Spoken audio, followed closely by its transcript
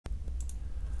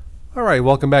All right,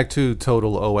 welcome back to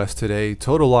Total OS today,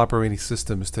 Total Operating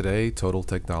Systems today, Total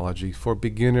Technology for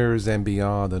beginners and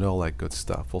beyond and all that good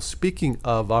stuff. Well, speaking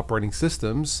of operating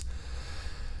systems,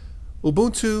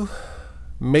 Ubuntu,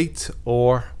 Mate,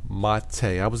 or Mate.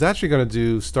 I was actually going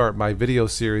to start my video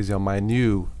series on my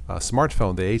new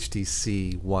smartphone, the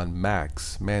HTC One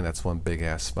Max. Man, that's one big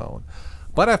ass phone.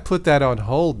 But I've put that on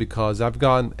hold because I've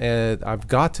gotten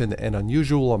an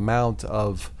unusual amount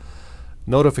of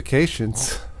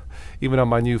notifications even on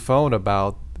my new phone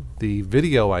about the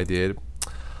video I did,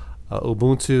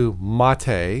 Ubuntu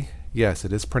Mate. Yes,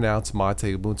 it is pronounced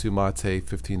Mate, Ubuntu Mate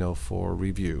 1504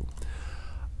 review.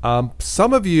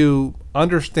 Some of you,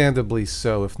 understandably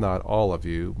so, if not all of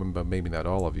you, but maybe not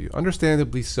all of you,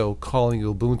 understandably so, calling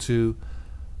Ubuntu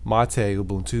Mate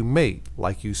Ubuntu Mate,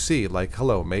 like you see, like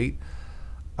hello mate.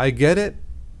 I get it.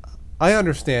 I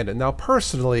understand it. Now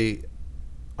personally,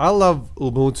 I love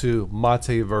Ubuntu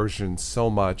Mate version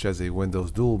so much as a Windows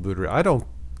dual booter. I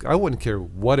wouldn't care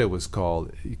what it was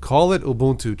called. You call it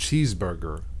Ubuntu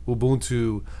Cheeseburger,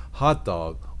 Ubuntu Hot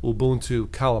Dog, Ubuntu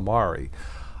Calamari.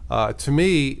 To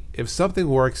me, if something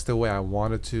works the way I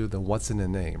want it to, then what's in the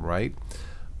name, right?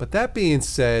 But that being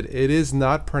said, it is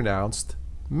not pronounced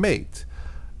mate.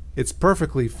 It's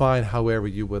perfectly fine however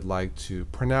you would like to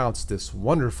pronounce this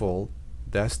wonderful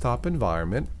desktop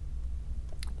environment,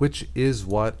 which is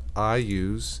what I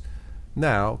use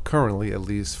now, currently, at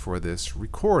least for this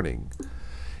recording.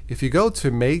 If you go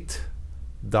to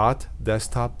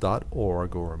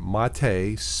mate.desktop.org, or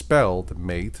Mate spelled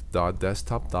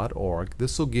mate.desktop.org,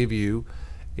 this will give you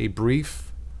a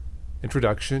brief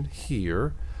introduction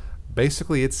here.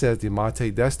 Basically, it says the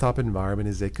Mate desktop environment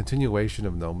is a continuation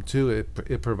of GNOME 2.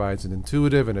 It provides an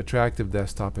intuitive and attractive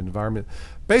desktop environment.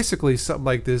 Basically, something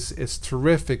like this is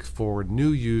terrific for new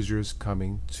users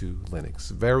coming to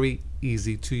Linux. Very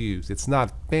easy to use. It's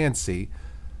not fancy,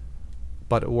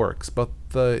 but it works. But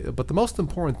the most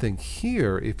important thing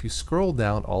here, if you scroll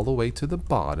down all the way to the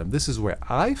bottom, this is where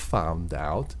I found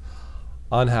out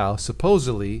on how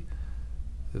supposedly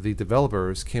the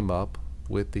developers came up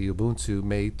with the Ubuntu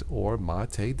Mate or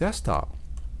Mate desktop.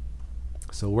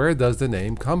 So where does the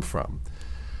name come from?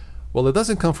 Well, it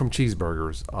doesn't come from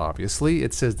cheeseburgers, obviously.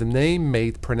 It says the name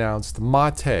Mate, pronounced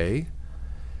Mate,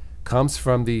 comes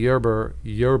from the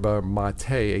yerba mate,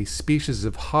 a species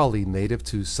of holly native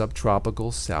to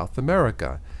subtropical South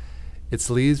America. Its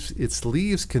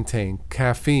leaves contain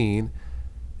caffeine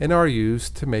and are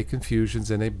used to make infusions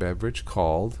in a beverage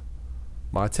called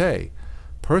mate.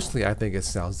 Personally, I think it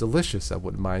sounds delicious. I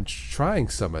wouldn't mind trying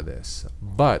some of this.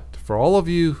 But for all of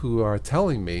you who are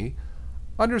telling me,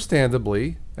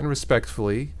 understandably and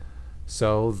respectfully,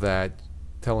 so that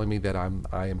telling me that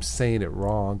I am saying it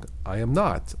wrong, I am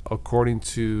not, according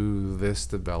to this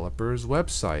developer's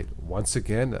website. Once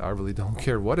again, I really don't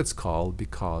care what it's called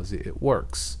because it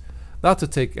works. Not to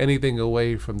take anything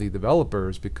away from the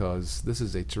developers, because this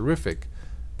is a terrific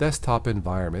desktop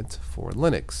environment for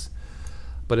Linux.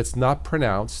 But it's not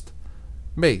pronounced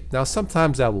Mate. Now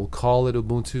sometimes I will call it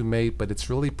Ubuntu Mate, but it's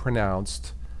really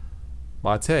pronounced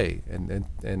Mate.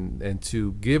 And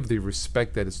to give the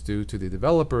respect that it's due to the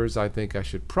developers, I think I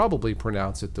should probably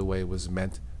pronounce it the way it was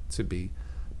meant to be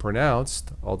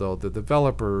pronounced, although the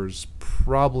developers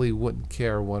probably wouldn't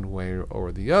care one way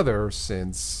or the other,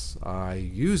 since I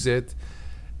use it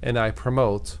and I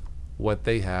promote what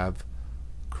they have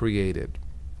created.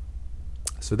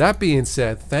 So that being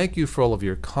said, thank you for all of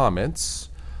your comments,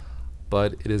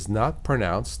 but it is not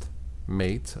pronounced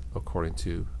Mate according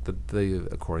to the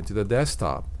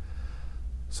desktop.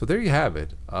 So there you have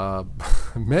it. My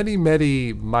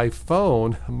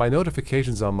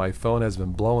notifications on my phone has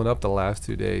been blowing up the last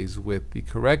 2 days with the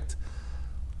correct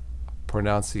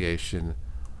pronunciation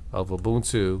of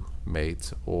Ubuntu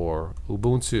Mate or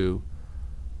Ubuntu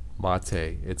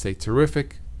Mate. It's a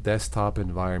terrific desktop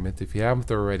environment. If you haven't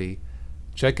already,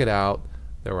 check it out.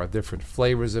 There are different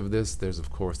flavors of this. There's of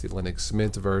course the Linux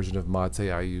Mint version of Mate.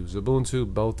 I use Ubuntu.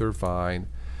 Both are fine.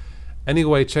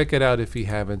 Anyway, check it out if you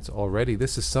haven't already.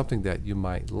 This is something that you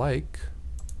might like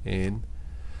in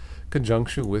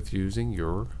conjunction with using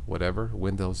your whatever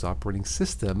Windows operating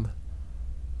system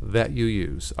that you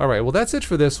use. All right, well that's it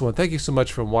for this one. Thank you so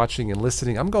much for watching and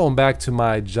listening. I'm going back to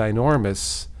my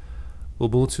ginormous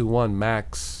Ubuntu One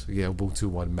Max. Yeah, Ubuntu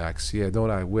One Max. Yeah,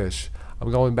 don't I wish. I'm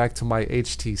going back to my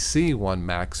HTC One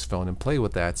Max phone and play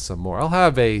with that some more. I'll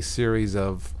have a series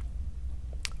of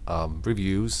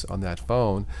reviews on that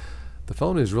phone. The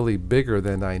phone is really bigger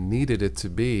than I needed it to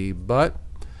be, but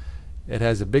it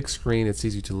has a big screen. It's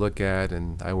easy to look at,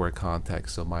 and I wear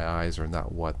contacts, so my eyes are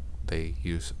not what they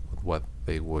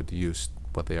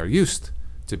are used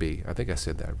to be. I think I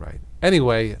said that right.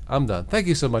 Anyway, I'm done. Thank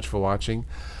you so much for watching.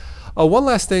 One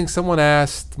last thing, someone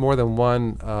asked more than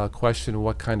one question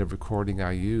what kind of recording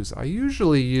I use. I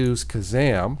usually use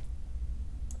Kazam.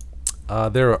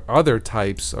 There are other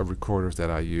types of recorders that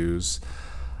I use.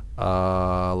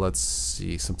 Let's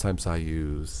see, sometimes I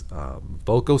use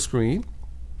Vocal Screen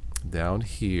down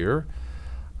here.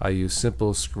 I use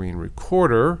Simple Screen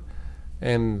Recorder,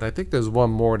 and I think there's one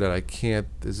more that I can't,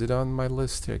 is it on my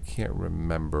list here? I can't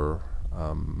remember.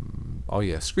 Oh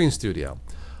yeah, Screen Studio.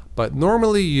 But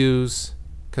normally use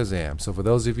Kazam. So for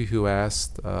those of you who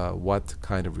asked what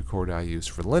kind of recorder I use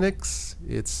for Linux,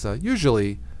 it's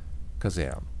usually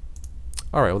Kazam.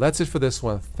 Alright, well that's it for this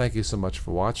one. Thank you so much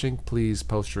for watching. Please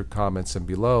post your comments in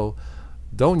below.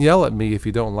 Don't yell at me if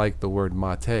you don't like the word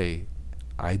mate.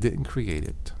 I didn't create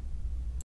it.